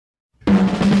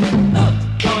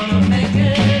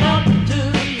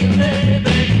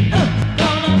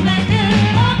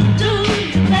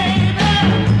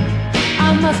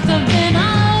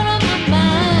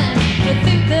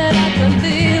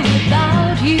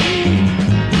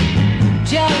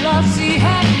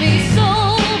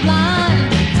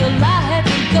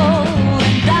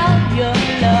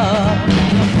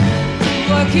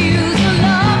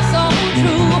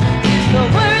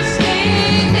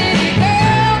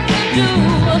do.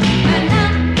 And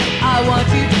now I want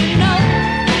you to know,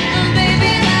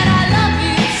 baby, that I love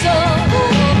you so.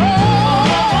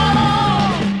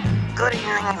 Good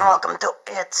evening and welcome to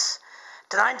It's.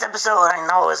 Tonight's episode I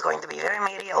know is going to be very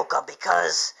mediocre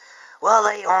because, well,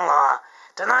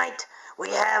 tonight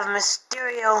we have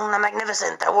Mysterio the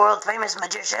Magnificent, the world-famous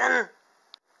magician.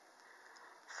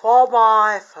 For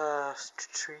my first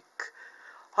trick,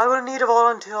 I will need a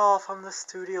volunteer from the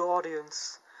studio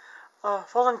audience. A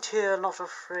volunteer not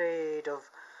afraid of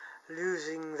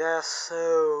losing their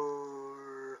soul.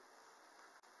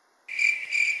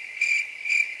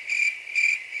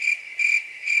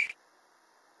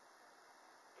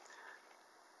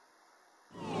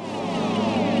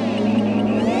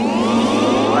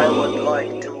 I would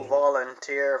like to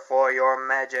volunteer for your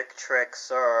magic trick,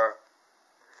 sir.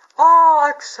 Ah,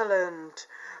 excellent.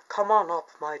 Come on up,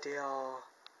 my dear.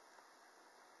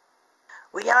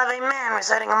 We have a man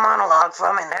reciting a monologue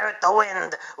from Inherit the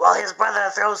Wind while his brother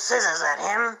throws scissors at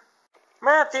him.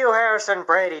 Matthew Harrison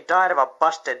Brady died of a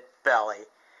busted belly.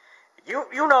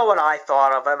 You know what I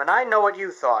thought of him, and I know what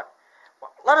you thought.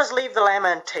 Let us leave the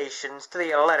lamentations to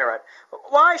the illiterate.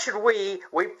 Why should we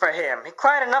weep for him? He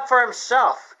cried enough for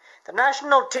himself. The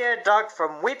national tear duct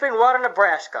from Weeping Water,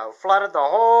 Nebraska, flooded the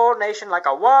whole nation like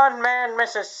a one-man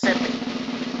Mississippi.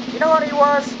 You know what he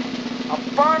was? A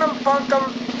Barnum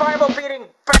Bunkum, Bible-beating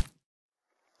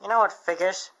You know what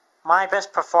figures? My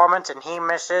best performance and he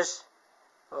misses.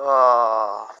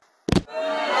 Oh.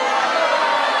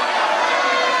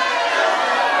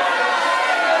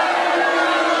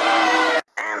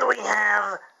 And we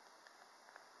have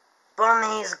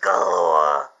bunnies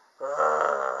galore.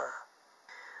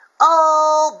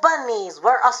 Oh, bunnies,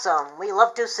 we're awesome. We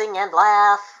love to sing and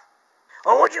laugh.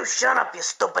 Oh, would you shut up, you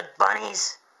stupid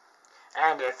bunnies?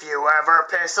 And if you ever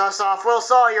piss us off, we'll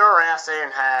saw your ass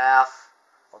in half.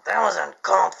 Well, that was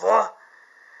uncalled for.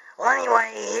 Well,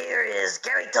 anyway, here is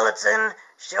Gary Tillotson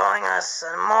showing us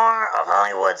some more of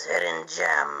Hollywood's hidden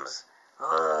gems.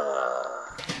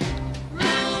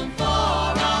 Room for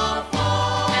a fall.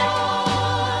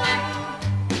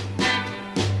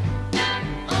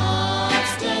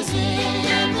 Upstairs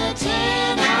in the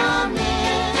tenement.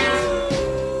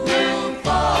 Room for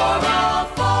a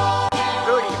fall.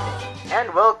 Good evening,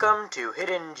 and welcome to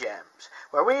Hidden Gems,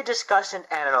 where we discuss and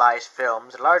analyze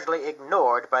films largely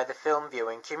ignored by the film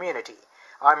viewing community.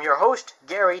 I'm your host,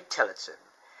 Gary Tillotson.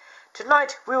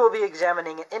 Tonight, we will be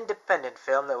examining an independent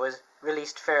film that was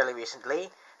released fairly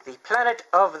recently, The Planet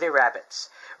of the Rabbits,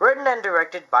 written and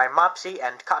directed by Mopsy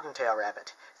and Cottontail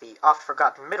Rabbit, the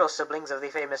oft-forgotten middle siblings of the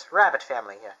famous Rabbit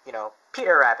family,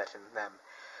 Peter Rabbit and them.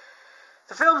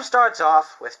 The film starts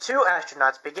off with two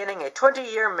astronauts beginning a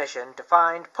 20-year mission to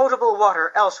find potable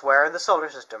water elsewhere in the solar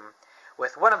system,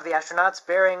 with one of the astronauts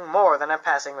bearing more than a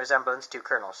passing resemblance to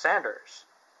Colonel Sanders.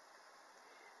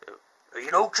 You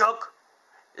know, Chuck,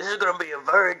 this is going to be a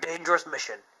very dangerous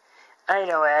mission. I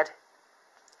know, Ed.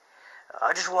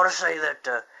 I just want to say that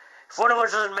if one of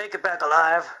us doesn't make it back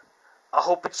alive, I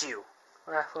hope it's you.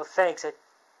 Well, thanks, Ed.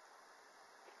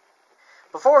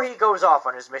 Before he goes off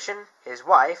on his mission, his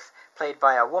wife, played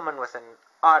by a woman with an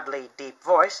oddly deep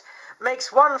voice,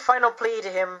 makes one final plea to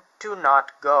him to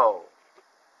not go.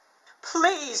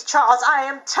 Please, Charles, I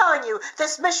am telling you,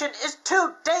 this mission is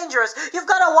too dangerous. You've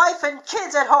got a wife and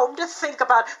kids at home to think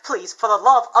about. Please, for the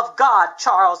love of God,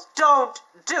 Charles, don't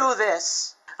do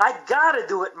this. I gotta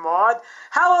do it, Maud.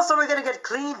 How else are we gonna get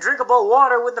clean, drinkable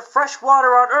water when the fresh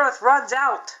water on Earth runs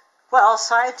out? Well,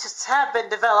 scientists have been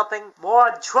developing.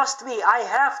 Maud, trust me, I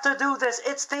have to do this.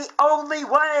 It's the only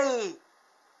way.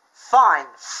 Fine.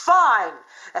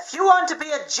 If you want to be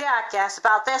a jackass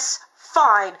about this,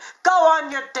 fine. Go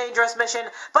on your dangerous mission.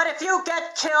 But if you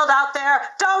get killed out there,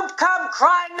 don't come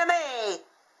crying to me.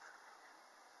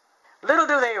 Little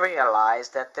do they realize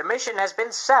that the mission has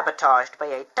been sabotaged by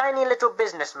a tiny little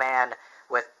businessman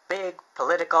with big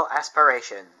political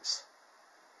aspirations.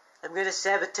 I'm gonna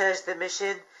sabotage the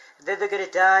mission, and then they're gonna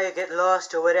die or get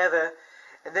lost or whatever,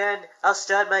 and then I'll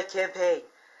start my campaign.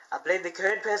 I'll blame the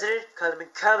current president, call him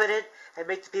incompetent, and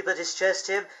make the people distrust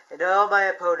him and all my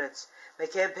opponents. My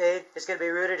campaign is going to be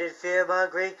rooted in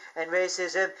fear-mongering and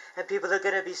racism, and people are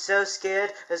going to be so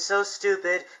scared and so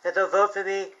stupid that they'll vote for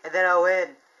me, and then I'll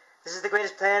win. This is the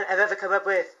greatest plan I've ever come up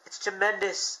with. It's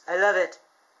tremendous. I love it.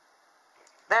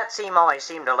 That always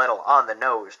seemed a little on the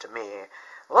nose to me.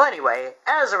 Well, anyway,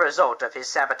 as a result of his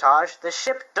sabotage, the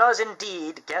ship does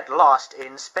indeed get lost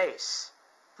in space.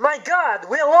 My God,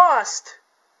 we're lost!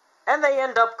 And they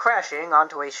end up crashing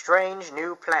onto a strange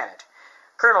new planet.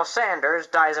 Colonel Sanders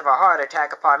dies of a heart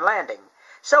attack upon landing,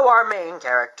 so our main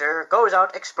character goes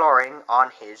out exploring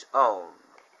on his own.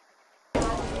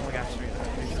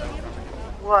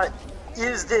 What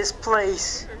is this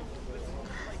place?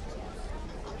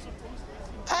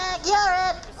 Tag, you're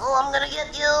it. Oh, I'm gonna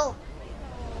get you.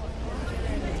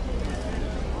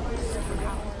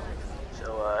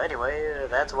 So, anyway,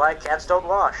 that's why cats don't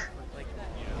wash.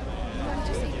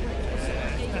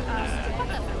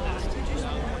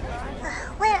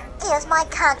 Where is my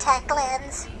contact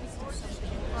lens?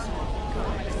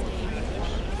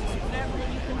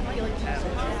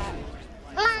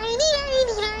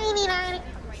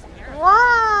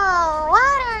 Whoa,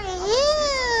 what are you?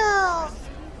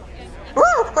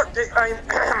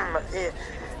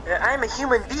 I'm a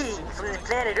human being from the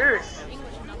planet Earth.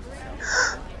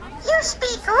 You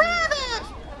speak rabbit.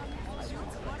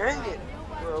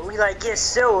 Well, I guess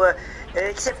so,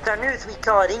 except on Earth we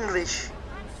call it English.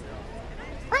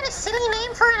 What a silly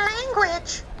name for a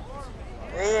language.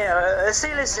 Yeah,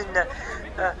 say listen,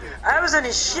 I was on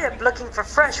a ship looking for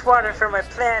fresh water for my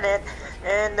planet,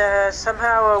 and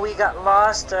somehow we got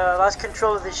lost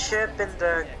control of the ship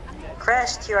and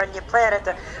crashed here on your planet.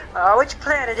 Which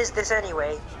planet is this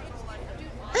anyway?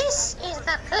 This is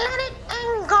the planet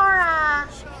Angora.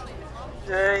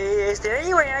 Is there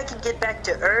any way I can get back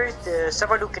to Earth?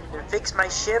 Someone who can fix my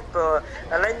ship or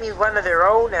lend me one of their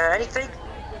own? Anything?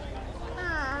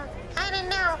 I don't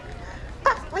know.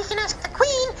 But we can ask the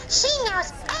Queen. She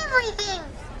knows everything.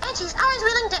 And she's always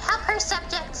willing to help her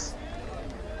subjects.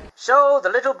 So the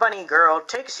little bunny girl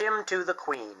takes him to the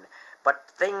Queen, but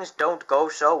things don't go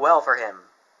so well for him.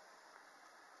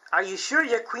 Are you sure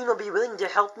your Queen will be willing to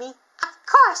help me? Of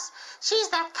course. She's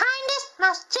the kindest,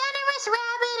 most generous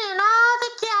rabbit in all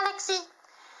the galaxy.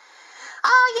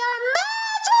 Oh, Your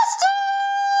Majesty!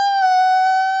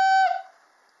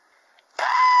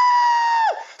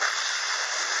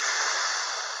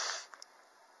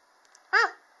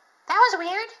 That was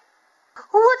weird.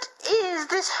 What is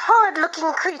this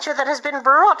horrid-looking creature that has been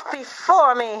brought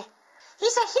before me?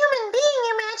 He's a human being,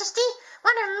 Your Majesty.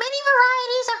 One of many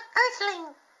varieties of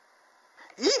earthling.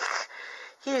 Eek!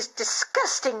 He is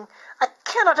disgusting. I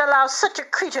cannot allow such a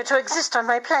creature to exist on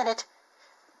my planet.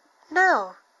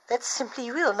 No, that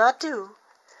simply will not do.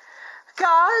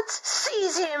 Guards,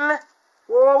 seize him!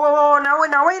 Whoa,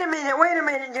 now, wait a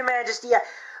minute, Your Majesty.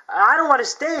 I don't want to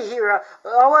stay here.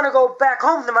 I want to go back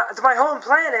home to my home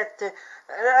planet.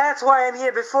 That's why I'm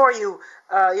here before you,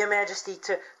 Your Majesty,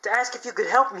 to ask if you could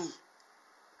help me.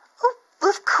 Oh,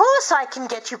 of course I can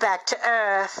get you back to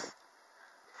Earth.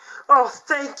 Oh,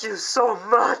 thank you so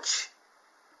much.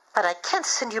 But I can't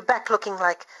send you back looking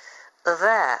like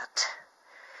that.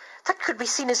 That could be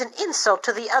seen as an insult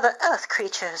to the other Earth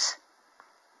creatures.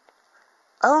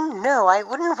 Oh no, I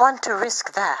wouldn't want to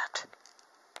risk that.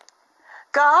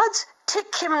 Guards,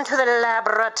 take him to the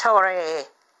laboratory.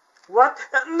 What?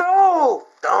 No!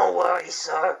 Don't worry,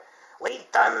 sir.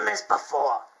 We've done this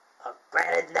before.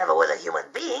 Granted, never with a human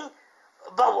being,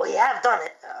 but we have done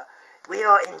it. We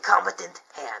are in competent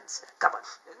hands. Come on.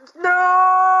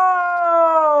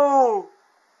 No!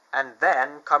 And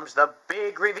then comes the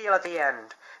big reveal at the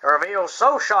end. A reveal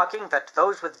so shocking that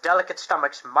those with delicate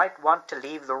stomachs might want to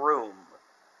leave the room.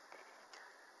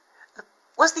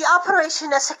 Was the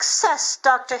operation a success,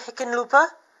 Dr. Hickenlooper?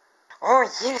 Oh,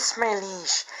 yes, my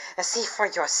liege. See for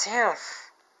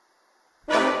yourself.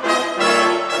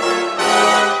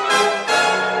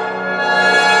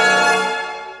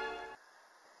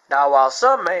 Now, while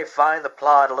some may find the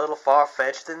plot a little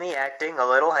far-fetched and the acting a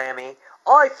little hammy,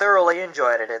 I thoroughly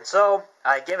enjoyed it, and so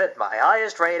I give it my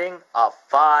highest rating of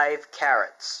 5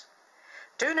 carrots.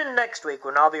 Tune in next week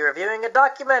when I'll be reviewing a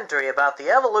documentary about the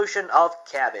evolution of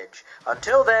cabbage.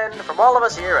 Until then, from all of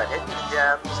us here at Hidden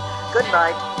Gems, good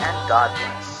night and God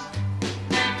bless.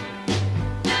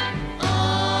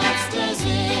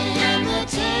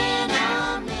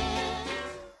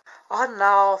 And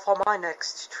now for my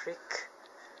next trick.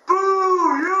 Boo!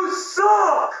 You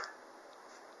suck!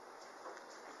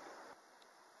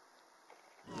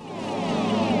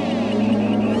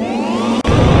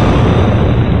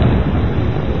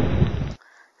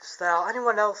 Is there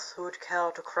anyone else who would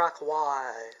care to crack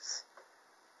wise?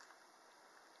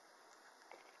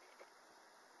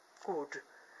 Good.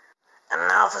 And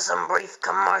now for some brief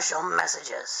commercial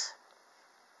messages.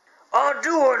 I'd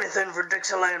do anything for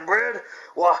Dixieland bread.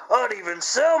 Why, I'd even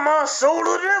sell my soul to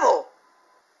the devil.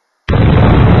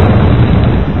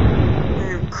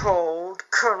 You cold,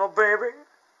 Colonel Baby?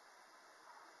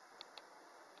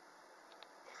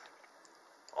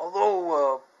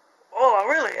 Although, all I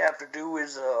really have to do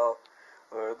is, go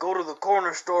to the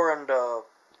corner store and,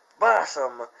 buy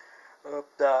some.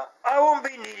 I won't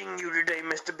be needing you today,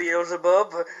 Mr.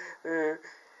 Beelzebub.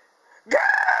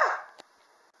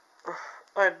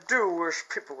 I do wish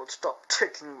people would stop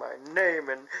taking my name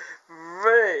in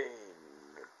vain.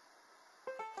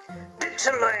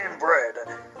 Dixieland bread.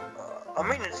 I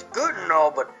mean, it's good and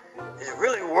all, but is it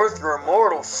really worth your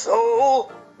immortal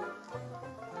soul?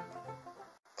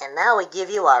 And now we give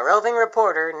you our roving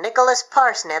reporter, Nicholas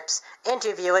Parsnips,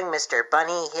 interviewing Mr.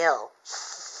 Bunny Hill.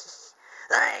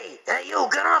 Hey, you,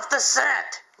 get off the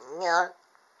set! Yeah.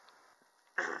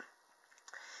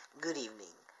 Good evening.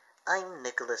 I'm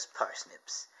Nicholas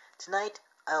Parsnips. Tonight,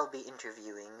 I'll be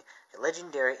interviewing a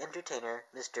legendary entertainer,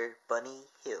 Mr. Bunny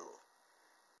Hill.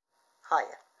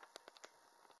 Hiya.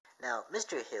 Now,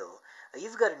 Mr. Hill,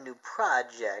 you've got a new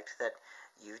project that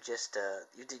you just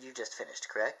finished,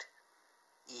 correct?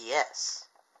 Yes.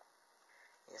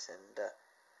 Yes, and,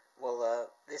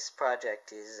 this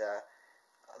project is,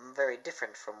 very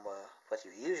different from, what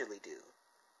you usually do.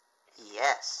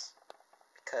 Yes.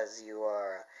 Because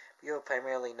you're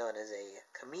primarily known as a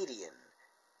comedian.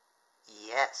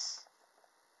 Yes.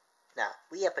 Now,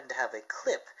 we happen to have a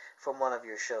clip from one of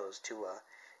your shows to,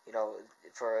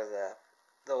 for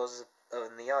those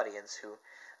in the audience who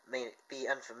may be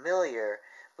unfamiliar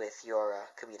with your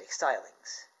comedic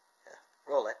stylings.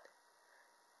 Roll it.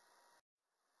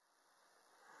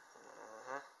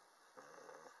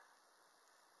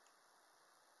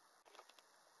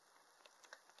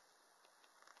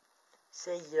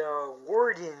 Say,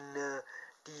 Warden,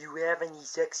 do you have any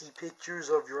sexy pictures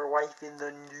of your wife in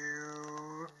the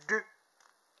nude?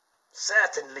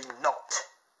 Certainly not.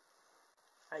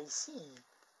 I see.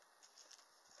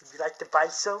 Would you like to buy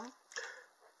some?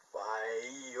 Why,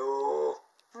 you...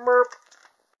 Merp.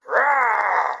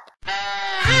 Rah!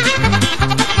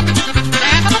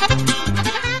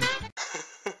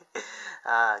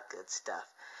 Good stuff.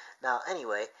 Now,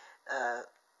 anyway,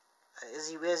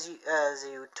 as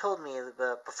you told me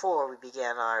before we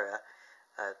began our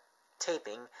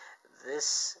taping,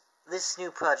 this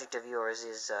new project of yours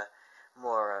is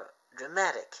more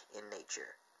dramatic in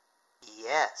nature.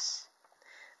 Yes.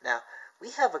 Now,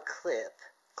 we have a clip.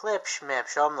 Clip schmip,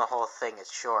 show him the whole thing,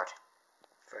 it's short.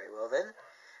 Very well then.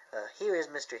 Here is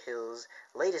Mr. Hill's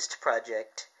latest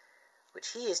project, which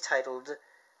he has titled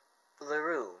The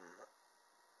Room.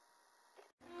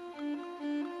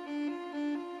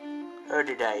 How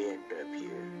did I end up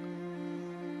here?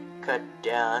 Cut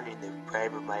down in the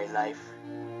prime of my life?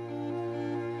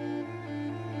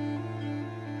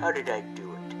 How did I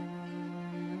do it?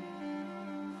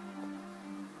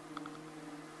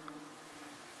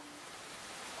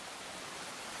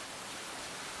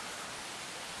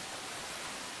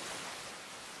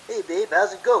 Hey babe,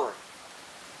 how's it going?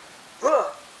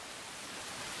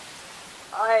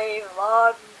 I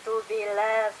want to be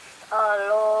left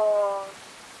alone.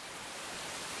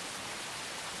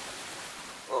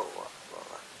 Oh,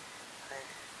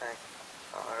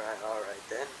 alright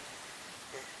then.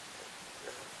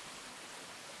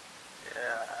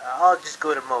 I'll just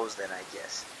go to Moe's then, I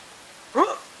guess.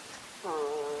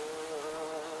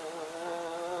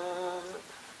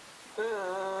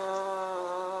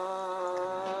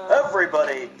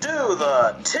 Everybody do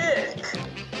the tick!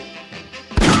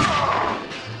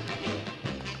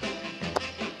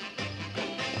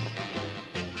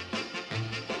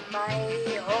 My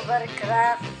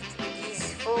hovercraft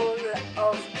is full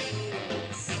of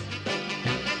beans.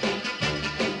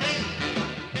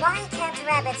 Why can't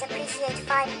rabbits appreciate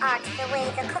fine art the way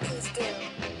the cookies do?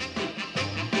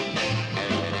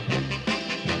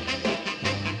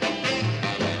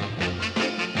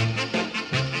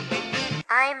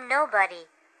 I'm nobody.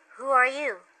 Who are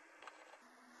you?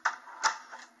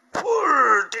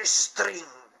 Pull the string.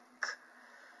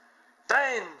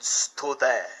 Dance to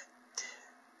that.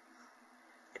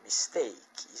 A mistake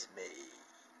is made.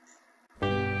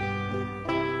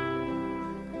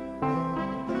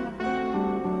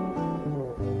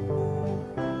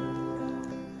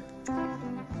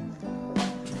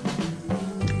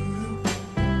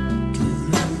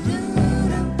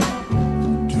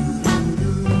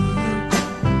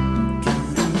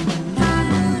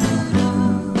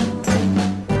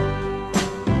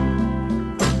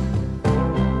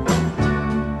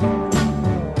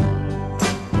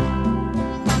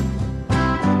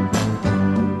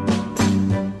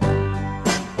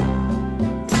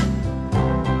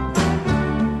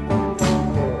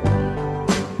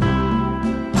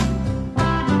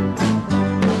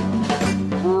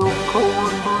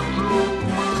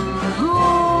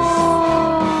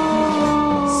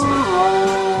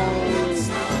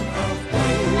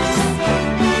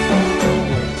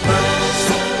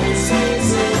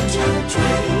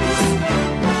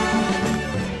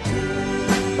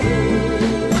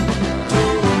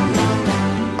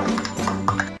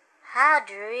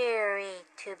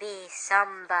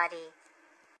 somebody.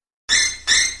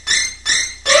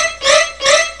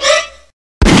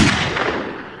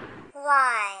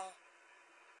 Why?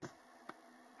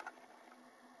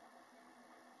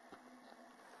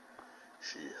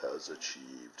 She has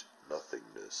achieved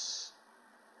nothingness,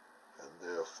 and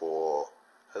therefore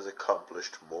has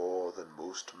accomplished more than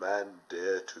most men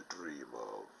dare to dream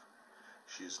of.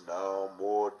 She is now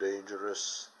more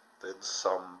dangerous than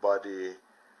somebody,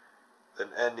 than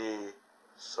any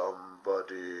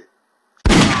somebody.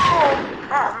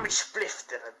 Oh, me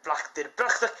splifter, blachter.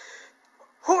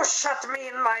 Who shot me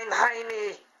in mine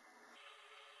hiney?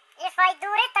 If I do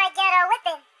it, I get a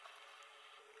whipping.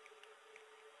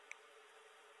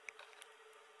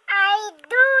 I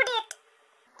doed it.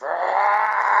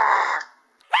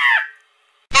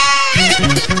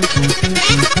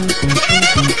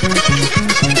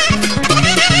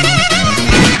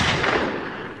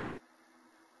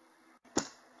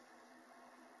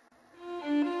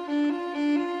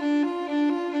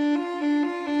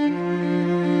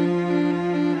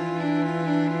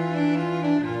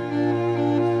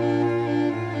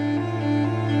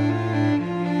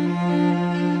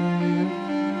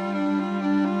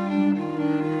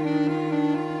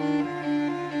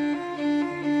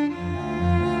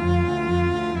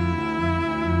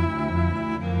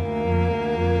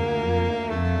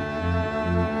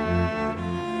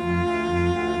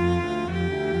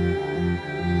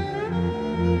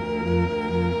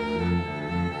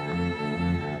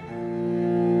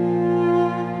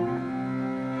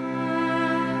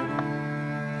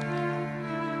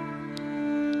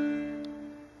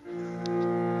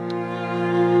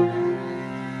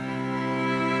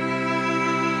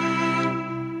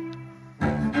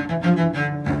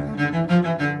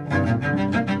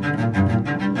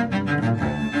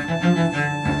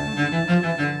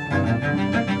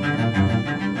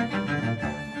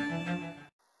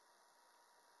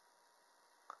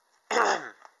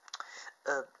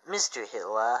 Mr.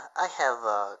 Hill, I have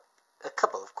a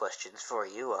couple of questions for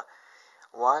you.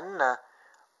 One,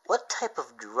 what type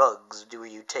of drugs were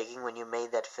you taking when you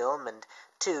made that film? And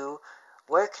two,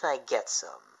 where can I get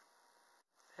some?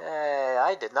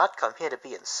 I did not come here to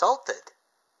be insulted.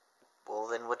 Well,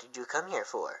 then what did you come here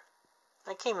for?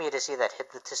 I came here to see that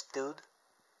hypnotist dude.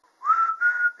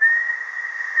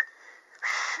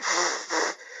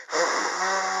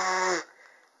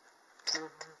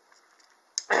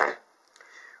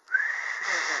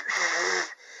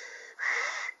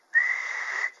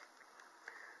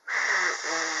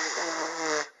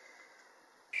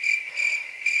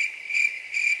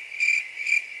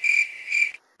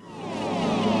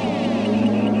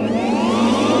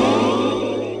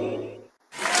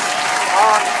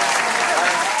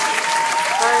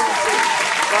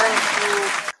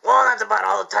 Well, that's about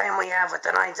all the time we have for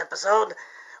tonight's episode,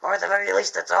 or at the very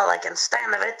least, that's all I can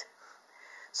stand of it.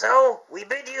 So, we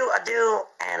bid you adieu,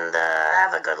 and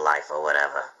have a good life, or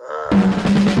whatever.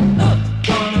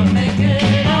 Gonna make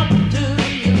it up to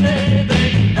you,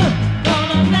 baby.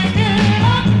 Gonna make it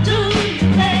up to you,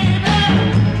 baby.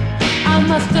 I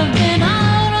must have been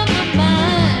out of my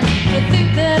mind to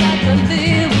think that I could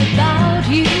live without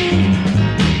you.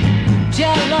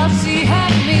 Jealousy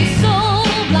had me so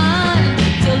blind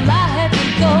till I had to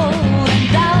go and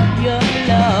doubt your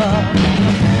love.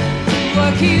 To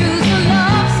accuse